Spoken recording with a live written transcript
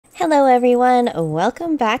Hello everyone,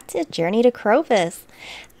 welcome back to Journey to Krobus.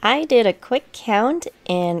 I did a quick count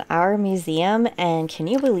in our museum and can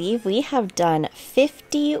you believe we have done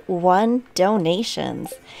 51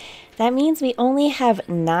 donations? That means we only have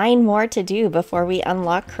 9 more to do before we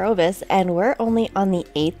unlock Krobus and we're only on the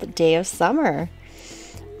 8th day of summer.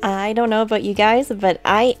 I don't know about you guys, but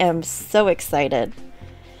I am so excited.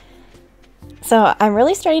 So I'm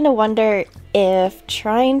really starting to wonder if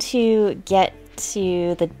trying to get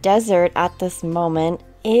to the desert at this moment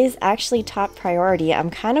is actually top priority. I'm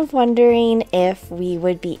kind of wondering if we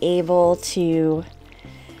would be able to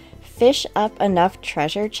fish up enough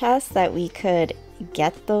treasure chests that we could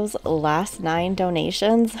get those last 9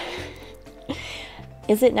 donations.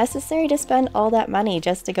 Is it necessary to spend all that money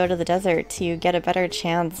just to go to the desert to get a better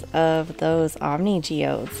chance of those Omni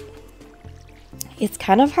Geodes? It's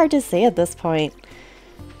kind of hard to say at this point.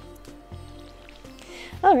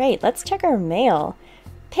 Alright, let's check our mail.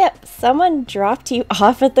 Pip, someone dropped you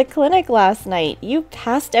off at the clinic last night. You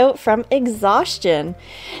passed out from exhaustion.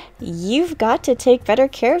 You've got to take better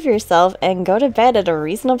care of yourself and go to bed at a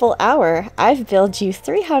reasonable hour. I've billed you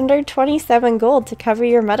 327 gold to cover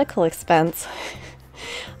your medical expense.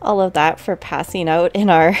 All of that for passing out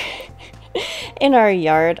in our in our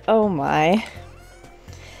yard. Oh my.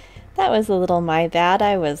 That was a little my bad.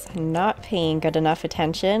 I was not paying good enough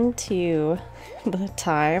attention to the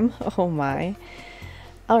time. Oh my.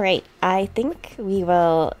 Alright, I think we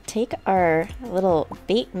will take our little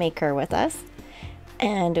bait maker with us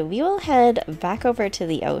and we will head back over to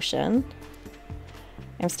the ocean.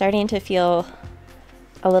 I'm starting to feel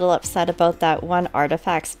a little upset about that one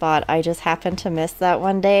artifact spot. I just happened to miss that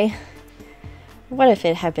one day. What if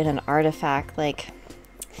it had been an artifact? Like,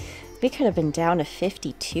 we could have been down to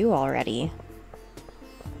 52 already.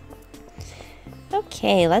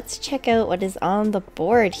 Okay, let's check out what is on the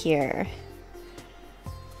board here.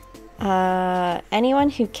 Anyone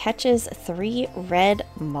who catches 3 red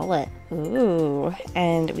mullet. Ooh,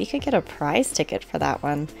 and we could get a prize ticket for that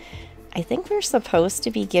one. I think we're supposed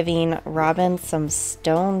to be giving Robin some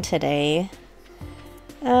stone today.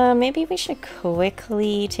 Maybe we should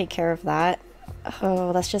quickly take care of that.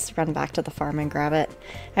 Oh, let's just run back to the farm and grab it.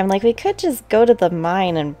 I'm like, we could just go to the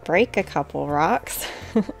mine and break a couple rocks.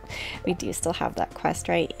 We do still have that quest,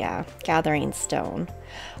 right? Yeah, gathering stone.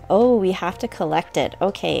 Oh, we have to collect it.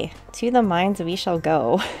 Okay, to the mines we shall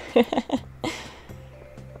go.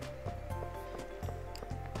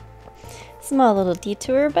 Small little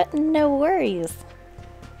detour, but no worries.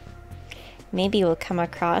 Maybe we'll come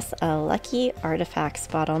across a lucky artifact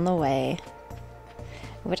spot on the way.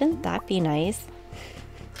 Wouldn't that be nice?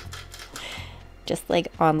 Just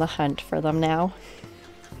like on the hunt for them now.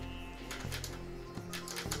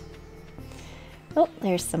 Oh,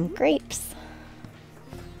 there's some grapes.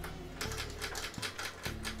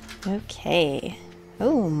 Okay.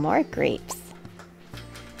 Oh, more grapes.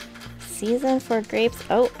 Season for grapes.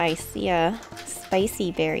 Oh, I see a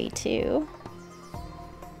spicy berry too.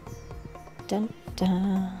 Dun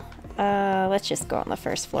dun. Let's just go on the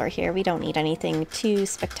first floor here. We don't need anything too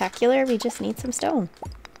spectacular. We just need some stone.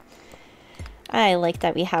 I like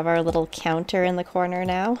that we have our little counter in the corner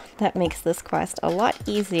now. That makes this quest a lot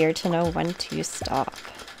easier to know when to stop.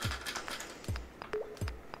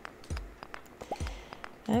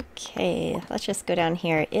 Okay, let's just go down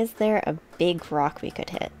here. Is there a big rock we could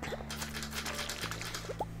hit?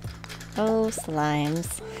 Oh,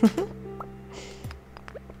 slimes.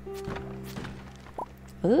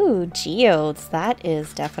 Ooh, geodes. That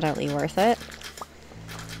is definitely worth it.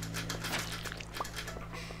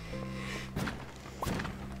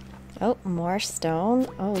 Oh, more stone.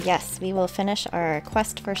 Oh yes, we will finish our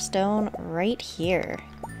quest for stone right here.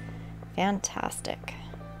 Fantastic.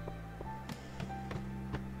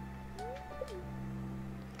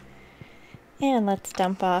 And let's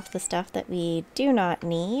dump off the stuff that we do not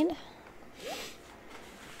need.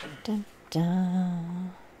 Dun,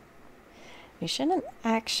 dun. We shouldn't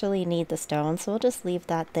actually need the stone, so we'll just leave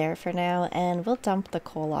that there for now, and we'll dump the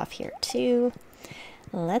coal off here too.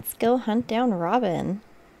 Let's go hunt down Robin.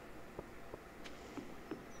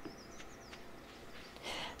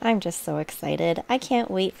 I'm just so excited. I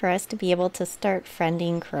can't wait for us to be able to start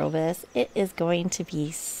friending Krobus. It is going to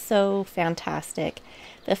be so fantastic.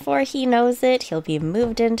 Before he knows it, he'll be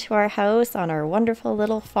moved into our house on our wonderful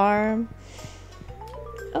little farm.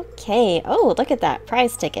 Okay. Oh, look at that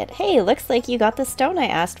prize ticket. Hey, looks like you got the stone I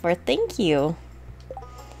asked for. Thank you.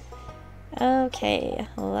 Okay,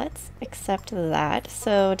 let's accept that.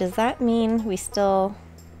 So does that mean we still...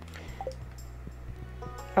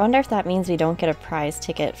 I wonder if that means we don't get a prize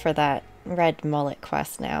ticket for that red mullet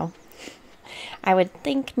quest now. I would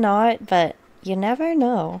think not, but you never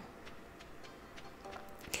know.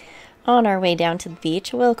 On our way down to the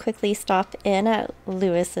beach, we'll quickly stop in at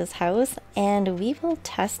Lewis's house and we will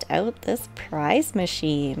test out this prize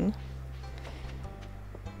machine.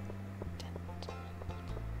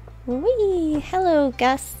 Whee! Hello,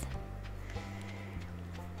 Gus.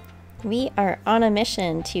 We are on a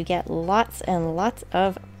mission to get lots and lots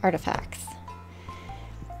of artifacts.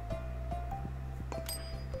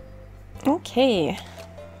 Okay.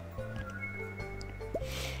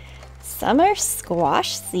 Summer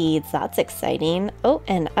squash seeds, that's exciting. Oh,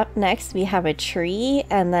 and up next we have a tree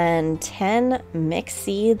and then 10 mixed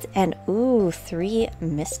seeds and ooh, 3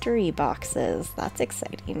 mystery boxes. That's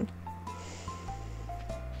exciting.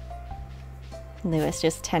 Lewis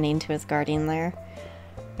just tending to his garden there.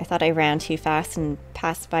 I thought I ran too fast and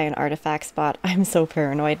passed by an artifact spot. I'm so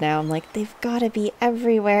paranoid now. I'm like, they've got to be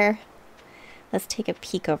everywhere. Let's take a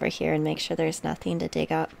peek over here and make sure there's nothing to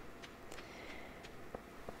dig up.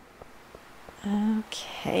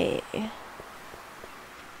 Okay.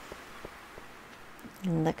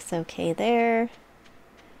 Looks okay there.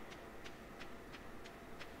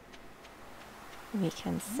 We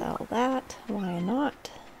can sell that. Why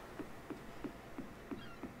not?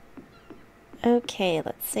 Okay,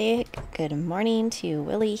 let's say good morning to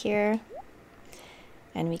Willie here.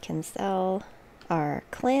 And we can sell our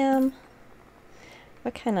clam.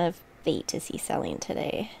 What kind of bait is he selling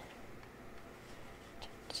today?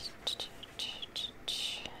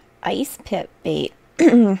 Ice pit bait.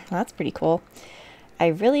 That's pretty cool. I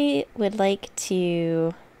really would like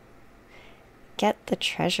to get the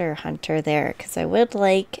treasure hunter there because I would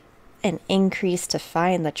like an increase to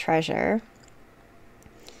find the treasure.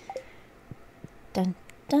 Dun,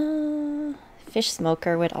 dun. Fish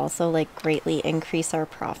smoker would also like greatly increase our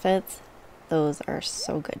profits. Those are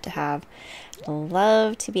so good to have.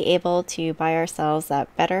 Love to be able to buy ourselves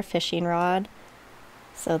that better fishing rod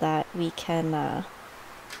so that we can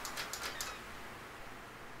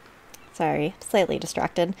sorry, slightly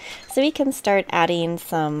distracted. So we can start adding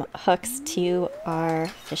some hooks to our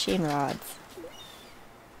fishing rods.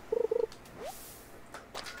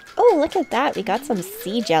 Oh, look at that. We got some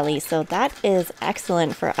sea jelly. So that is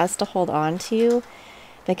excellent for us to hold on to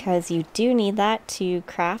because you do need that to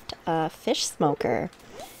craft a fish smoker.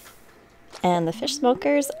 And the fish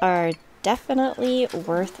smokers are definitely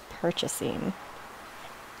worth purchasing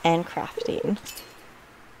and crafting.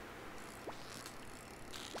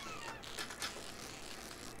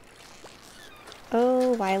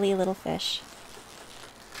 Oh, wily little fish.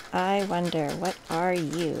 I wonder, what are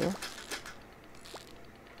you?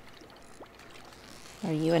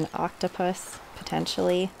 Are you an octopus,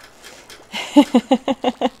 potentially?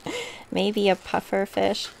 Maybe a puffer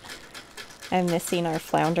fish? I'm missing our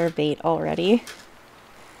flounder bait already.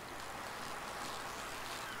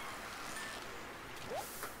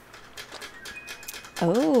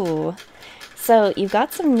 Oh, so you've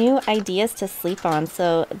got some new ideas to sleep on.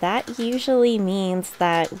 So that usually means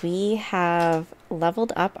that we have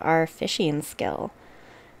leveled up our fishing skill.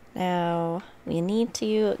 Now we need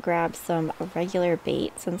to grab some regular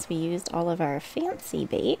bait since we used all of our fancy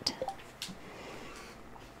bait.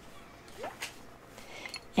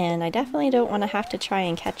 And I definitely don't want to have to try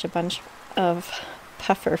and catch a bunch of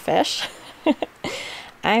puffer fish.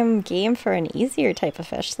 I'm game for an easier type of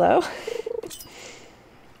fish though.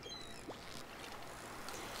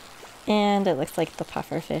 And it looks like the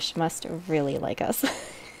puffer fish must really like us.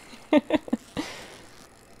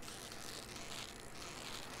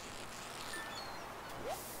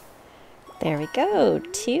 There we go,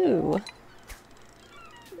 2.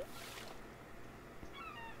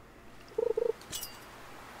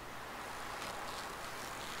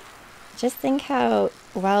 Just think how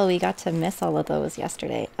well we got to miss all of those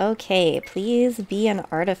yesterday. Okay, please be an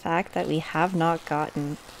artifact that we have not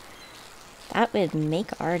gotten. That would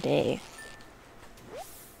make our day.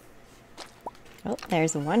 Oh,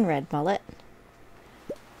 there's 1 red mullet.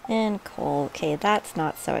 And coal. Okay, that's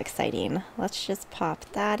not so exciting. Let's just pop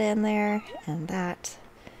that in there and that.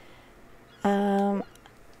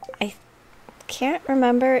 I can't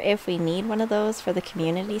remember if we need one of those for the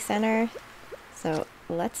community center. So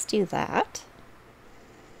let's do that.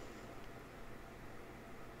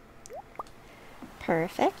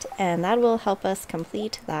 Perfect, and that will help us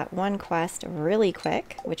complete that 1 quest really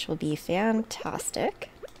quick, which will be fantastic.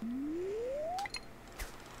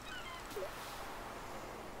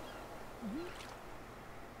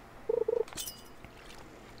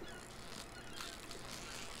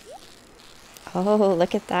 Oh,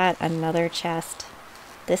 look at that, another chest.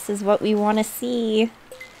 This is what we want to see.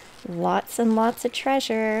 Lots and lots of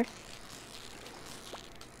treasure.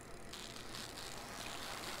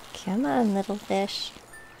 Come on, little fish.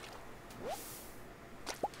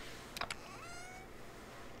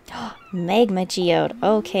 Magma geode.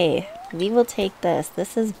 Okay, we will take this.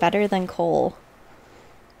 This is better than coal.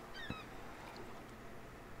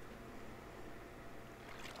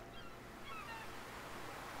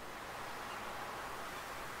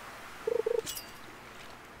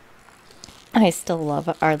 I still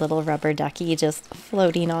love our little rubber ducky just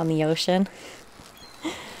floating on the ocean.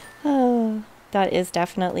 Oh, that is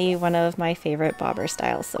definitely one of my favorite bobber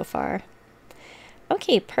styles so far.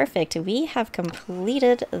 Okay, perfect. We have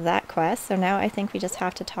completed that quest, so now I think we just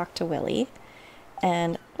have to talk to Willy.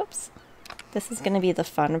 And, oops, this is going to be the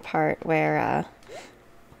fun part where,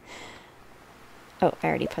 oh, I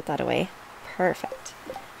already put that away. Perfect.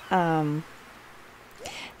 That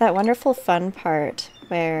wonderful fun part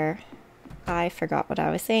where I forgot what I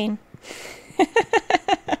was saying.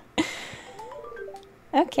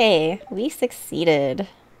 Okay, we succeeded.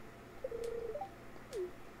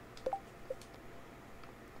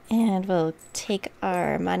 And we'll take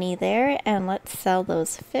our money there and let's sell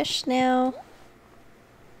those fish now.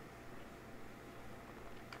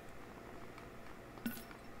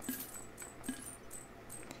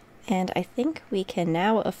 And I think we can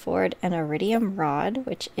now afford an iridium rod,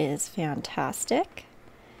 which is fantastic.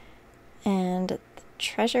 And the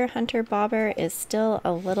treasure hunter bobber is still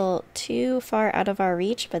a little too far out of our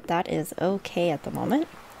reach, but that is okay at the moment.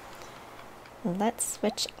 Let's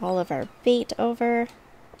switch all of our bait over.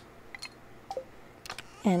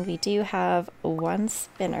 And we do have one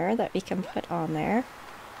spinner that we can put on there.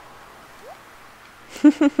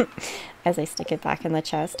 As I stick it back in the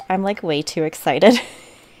chest, I'm like way too excited.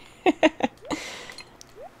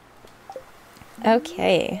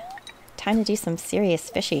 Okay, time to do some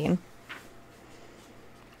serious fishing.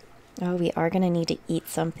 Oh, we are gonna need to eat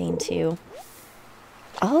something too.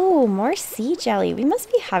 Oh, more sea jelly. We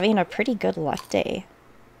must be having a pretty good luck day.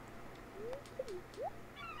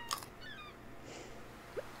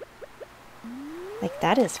 Like,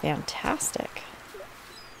 that is fantastic.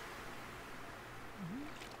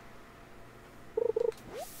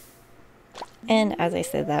 And as I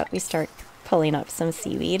said that, we start pulling up some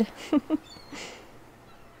seaweed.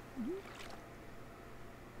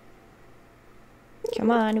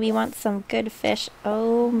 Come on, we want some good fish.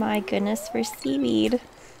 Oh my goodness, for seaweed.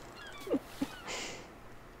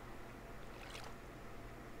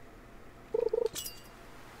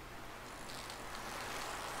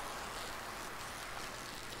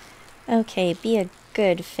 Okay, be a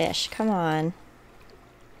good fish. Come on.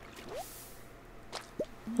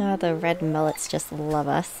 Oh, the red mullets just love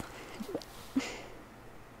us.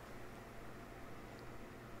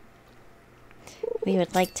 We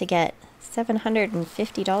would like to get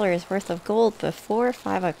 $750 worth of gold before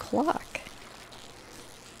 5 o'clock.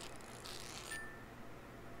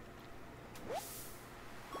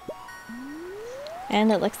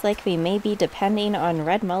 And it looks like we may be depending on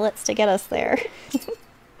red mullets to get us there.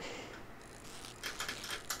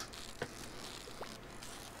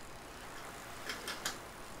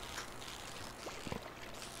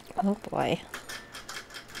 Oh boy.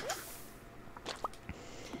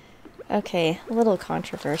 Okay, a little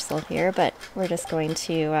controversial here, but we're just going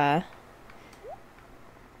to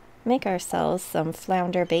make ourselves some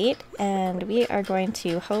flounder bait, and we are going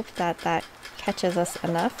to hope that that catches us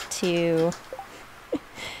enough to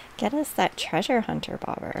get us that treasure hunter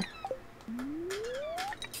bobber.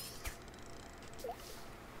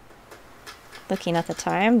 Looking at the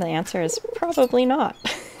time, the answer is probably not.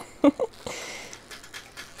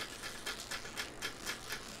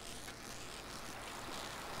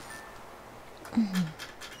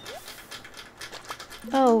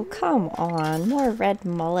 Oh, come on, more red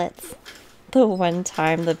mullets. The one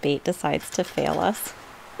time the bait decides to fail us.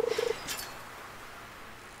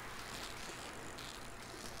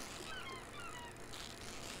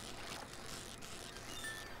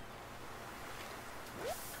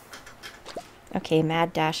 Okay,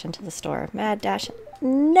 mad dash into the store. Mad dash.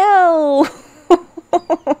 No!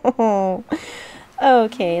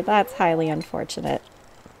 Okay, that's highly unfortunate.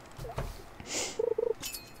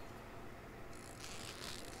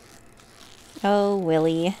 Oh,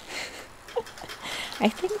 Willy. I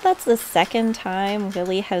think that's the second time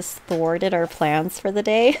Willy has thwarted our plans for the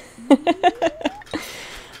day.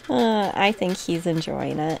 I think he's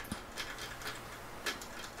enjoying it.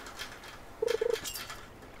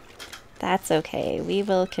 That's okay. We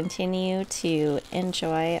will continue to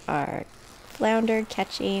enjoy our flounder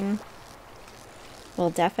catching.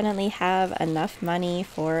 We'll definitely have enough money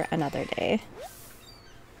for another day.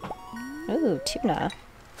 Ooh, tuna.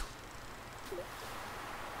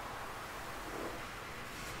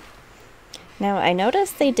 Now, I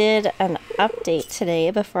noticed they did an update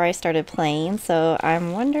today before I started playing, so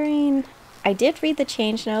I'm wondering I did read the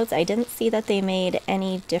change notes. I didn't see that they made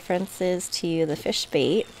any differences to the fish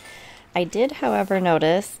bait. I did, however,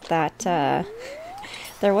 notice that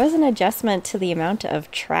there was an adjustment to the amount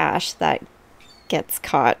of trash that gets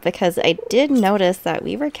caught, because I did notice that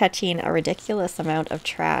we were catching a ridiculous amount of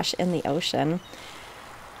trash in the ocean.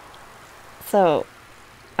 So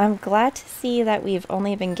I'm glad to see that we've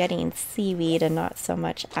only been getting seaweed and not so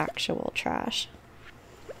much actual trash.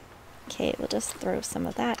 Okay, we'll just throw some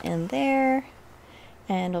of that in there,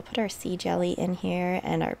 and we'll put our sea jelly in here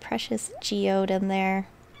and our precious geode in there.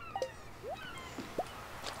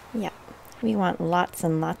 Yeah, we want lots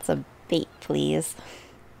and lots of bait, please.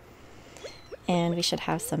 And we should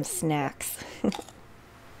have some snacks.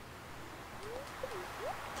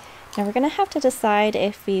 Now we're going to have to decide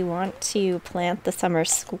if we want to plant the summer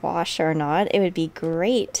squash or not. It would be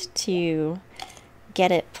great to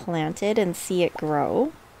get it planted and see it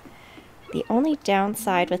grow. The only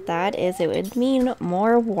downside with that is it would mean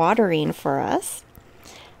more watering for us.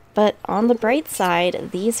 But on the bright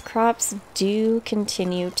side, these crops do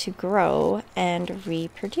continue to grow and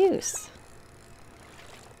reproduce.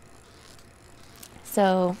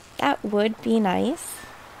 So that would be nice.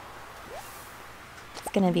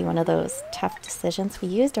 It's going to be one of those tough decisions. We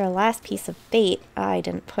used our last piece of bait. I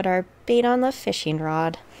didn't put our bait on the fishing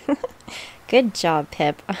rod. Good job,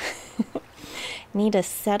 Pip. Need to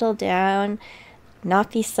settle down,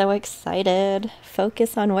 not be so excited,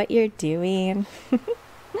 focus on what you're doing.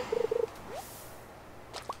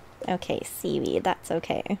 Okay, seaweed, that's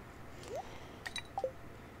okay.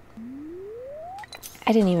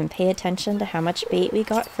 I didn't even pay attention to how much bait we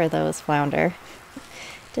got for those flounder.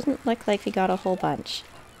 Didn't look like we got a whole bunch.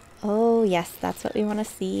 Oh yes, that's what we want to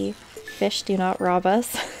see. Fish do not rob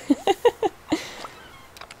us.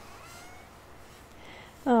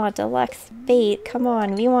 Oh, deluxe bait. Come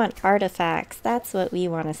on, we want artifacts. That's what we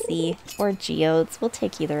want to see. Or geodes. We'll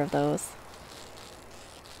take either of those.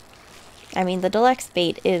 I mean, the deluxe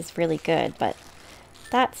bait is really good, but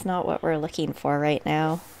that's not what we're looking for right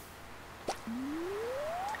now.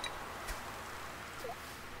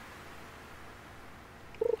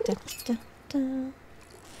 Dun, dun, dun.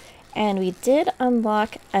 And we did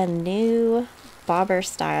unlock a new bobber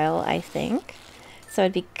style, I think. So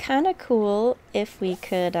it'd be kind of cool if we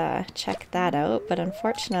could check that out, but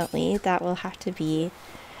unfortunately that will have to be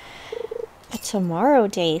a tomorrow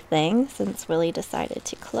day thing since Willie decided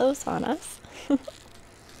to close on us.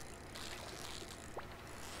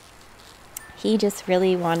 He just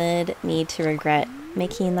really wanted me to regret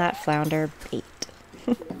making that flounder bait.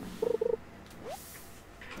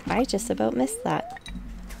 I just about missed that.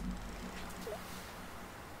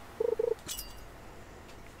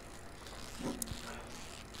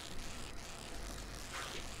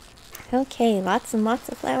 Okay, lots and lots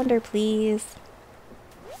of flounder, please.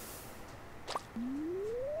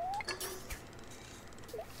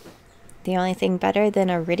 The only thing better than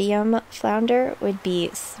iridium flounder would be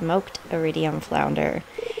smoked iridium flounder.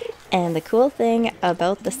 And the cool thing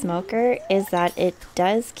about the smoker is that it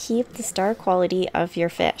does keep the star quality of your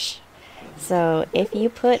fish. So if you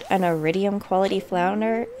put an iridium quality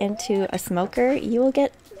flounder into a smoker, you will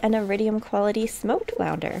get an iridium quality smoked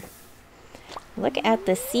flounder. Look at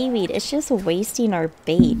the seaweed, it's just wasting our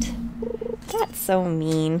bait. That's so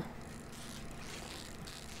mean.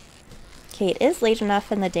 Okay, it is late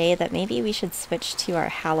enough in the day that maybe we should switch to our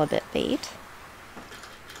halibut bait.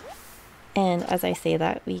 And as I say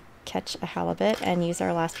that, we catch a halibut and use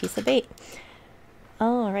our last piece of bait.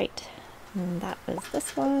 Alright, and that was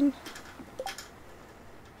this one.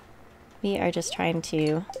 We are just trying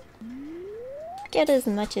to get as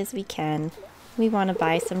much as we can. We want to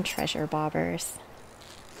buy some treasure bobbers.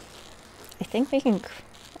 I think we can...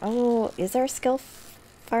 Oh, is our skill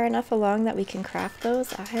far enough along that we can craft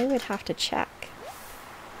those? I would have to check.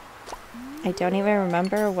 I don't even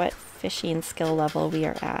remember what fishing skill level we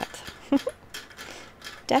are at.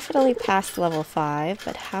 Definitely past level 5,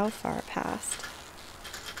 but how far past?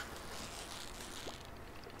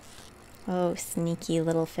 Oh, sneaky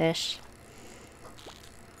little fish.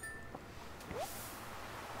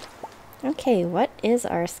 Okay, what is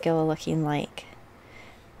our skill looking like?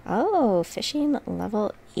 Oh, fishing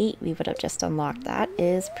level 8 we would have just unlocked. That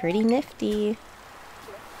is pretty nifty.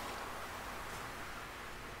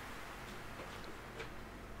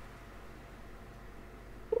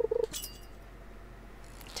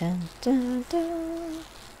 Dun, dun, dun.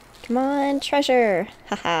 Come on, treasure!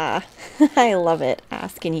 Haha! I love it.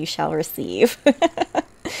 Ask and you shall receive.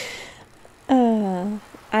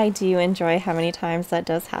 I do enjoy how many times that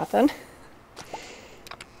does happen.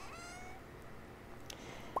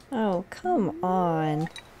 Oh, come on.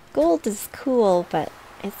 Gold is cool, but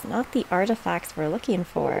it's not the artifacts we're looking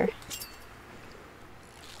for.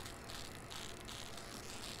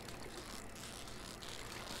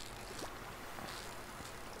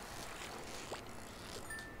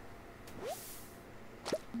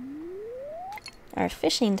 Our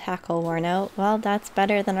fishing tackle worn out. Well, that's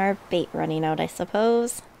better than our bait running out, I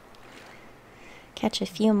suppose. Catch a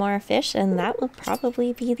few more fish, and that will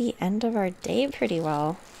probably be the end of our day pretty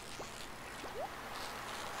well.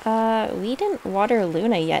 We didn't water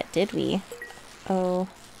Luna yet, did we? Oh,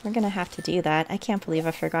 we're gonna have to do that. I can't believe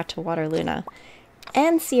I forgot to water Luna.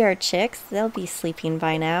 And see our chicks. They'll be sleeping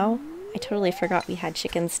by now. I totally forgot we had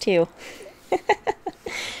chickens too.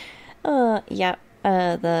 Yeah,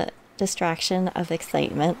 the distraction of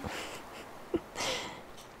excitement.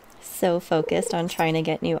 So focused on trying to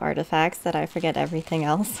get new artifacts that I forget everything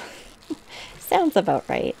else. Sounds about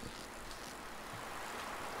right.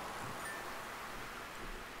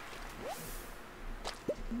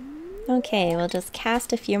 Okay, we'll just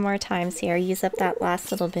cast a few more times here, use up that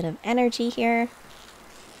last little bit of energy here.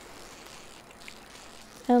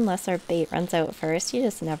 Unless our bait runs out first, you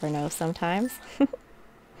just never know sometimes.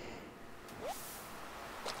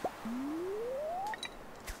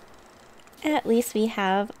 At least we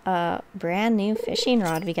have a brand new fishing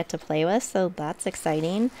rod we get to play with, so that's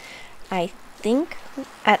exciting. I think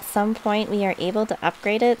at some point we are able to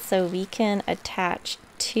upgrade it so we can attach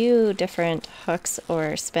 2 different hooks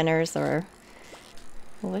or spinners or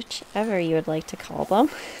whichever you would like to call them.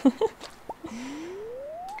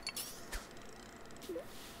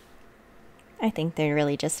 I think they're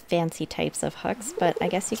really just fancy types of hooks, but I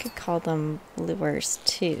guess you could call them lures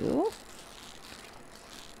too.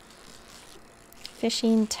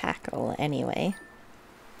 Fishing tackle, anyway.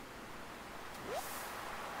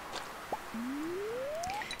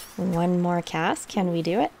 One more cast. Can we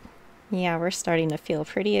do it? Yeah, we're starting to feel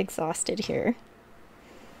pretty exhausted here.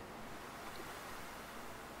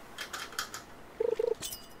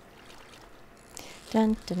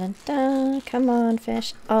 Dun dun dun dun. Come on,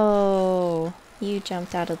 fish. Oh, you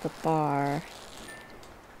jumped out of the bar.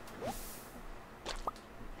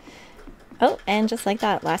 Oh, and just like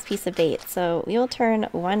that, last piece of bait. So we will turn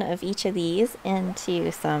one of each of these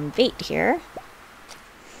into some bait here.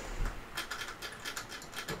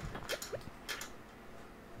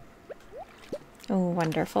 Oh,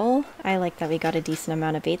 wonderful. I like that we got a decent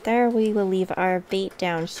amount of bait there. We will leave our bait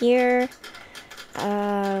down here.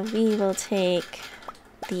 We will take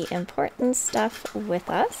the important stuff with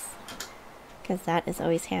us, because that is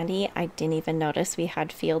always handy. I didn't even notice we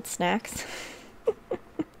had field snacks.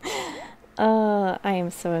 I am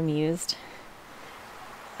so amused.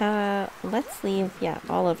 Let's leave, yeah,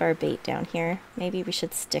 all of our bait down here. Maybe we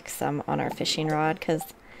should stick some on our fishing rod, because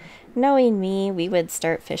knowing me, we would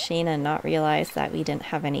start fishing and not realize that we didn't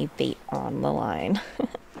have any bait on the line.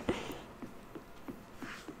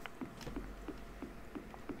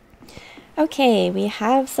 Okay, we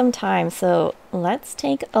have some time, so let's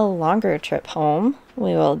take a longer trip home.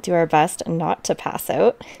 We will do our best not to pass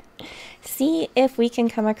out. See if we can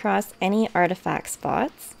come across any artifact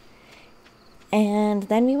spots. And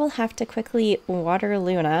then we will have to quickly water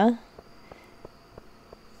Luna.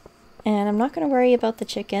 And I'm not going to worry about the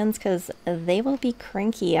chickens because they will be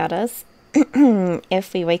cranky at us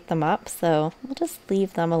if we wake them up, so we'll just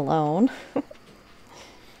leave them alone.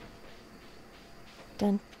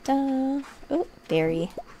 Dun dun. Oh,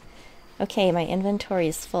 berry. Okay, my inventory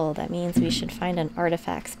is full. That means we should find an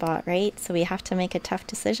artifact spot, right? So we have to make a tough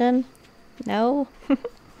decision? No?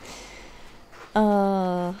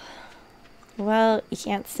 Well, you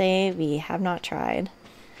can't say we have not tried.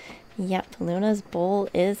 Yep, Luna's bowl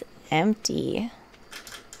is empty.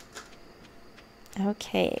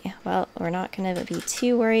 Okay, well, we're not going to be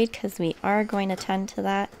too worried because we are going to tend to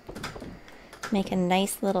that. Make a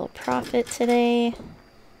nice little profit today.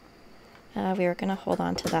 We were going to hold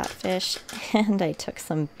on to that fish, and I took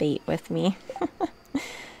some bait with me.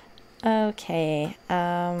 Okay,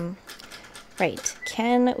 right.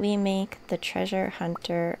 Can we make the treasure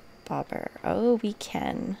hunter bobber? Oh, we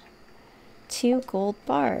can. 2 gold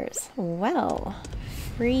bars. Well,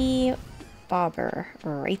 free bobber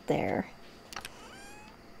right there.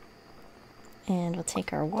 And we'll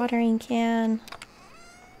take our watering can.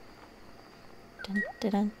 Dun,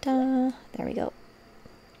 dun, dun, dun. There we go.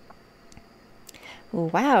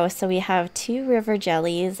 Wow, so we have 2 river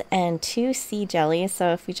jellies and 2 sea jellies.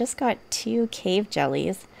 So if we just got 2 cave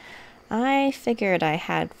jellies, I figured I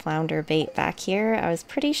had flounder bait back here. I was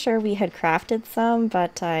pretty sure we had crafted some,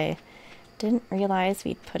 but I didn't realize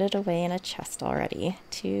we'd put it away in a chest already.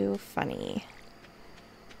 Too funny.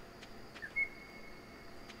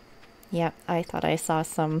 Yep, I thought I saw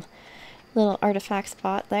some little artifact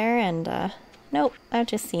spot there, and nope, I'm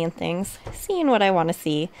just seeing things. Seeing what I want to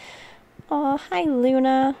see. Oh, hi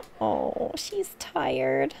Luna. Oh, she's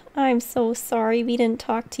tired. I'm so sorry we didn't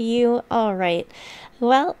talk to you. Alright.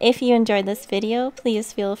 Well, if you enjoyed this video,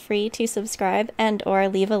 please feel free to subscribe and or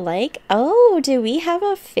leave a like. Oh, do we have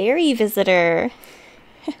a fairy visitor?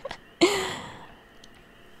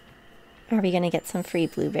 Are we gonna get some free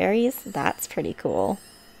blueberries? That's pretty cool.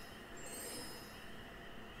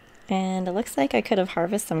 And it looks like I could have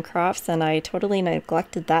harvested some crops and I totally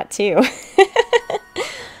neglected that too.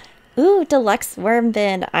 Ooh, deluxe worm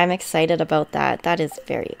bin. I'm excited about that. That is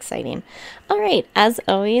very exciting. Alright, as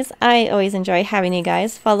always, I always enjoy having you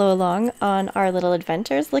guys follow along on our little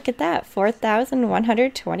adventures. Look at that,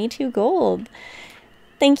 4,122 gold.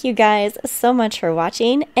 Thank you guys so much for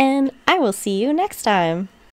watching, and I will see you next time.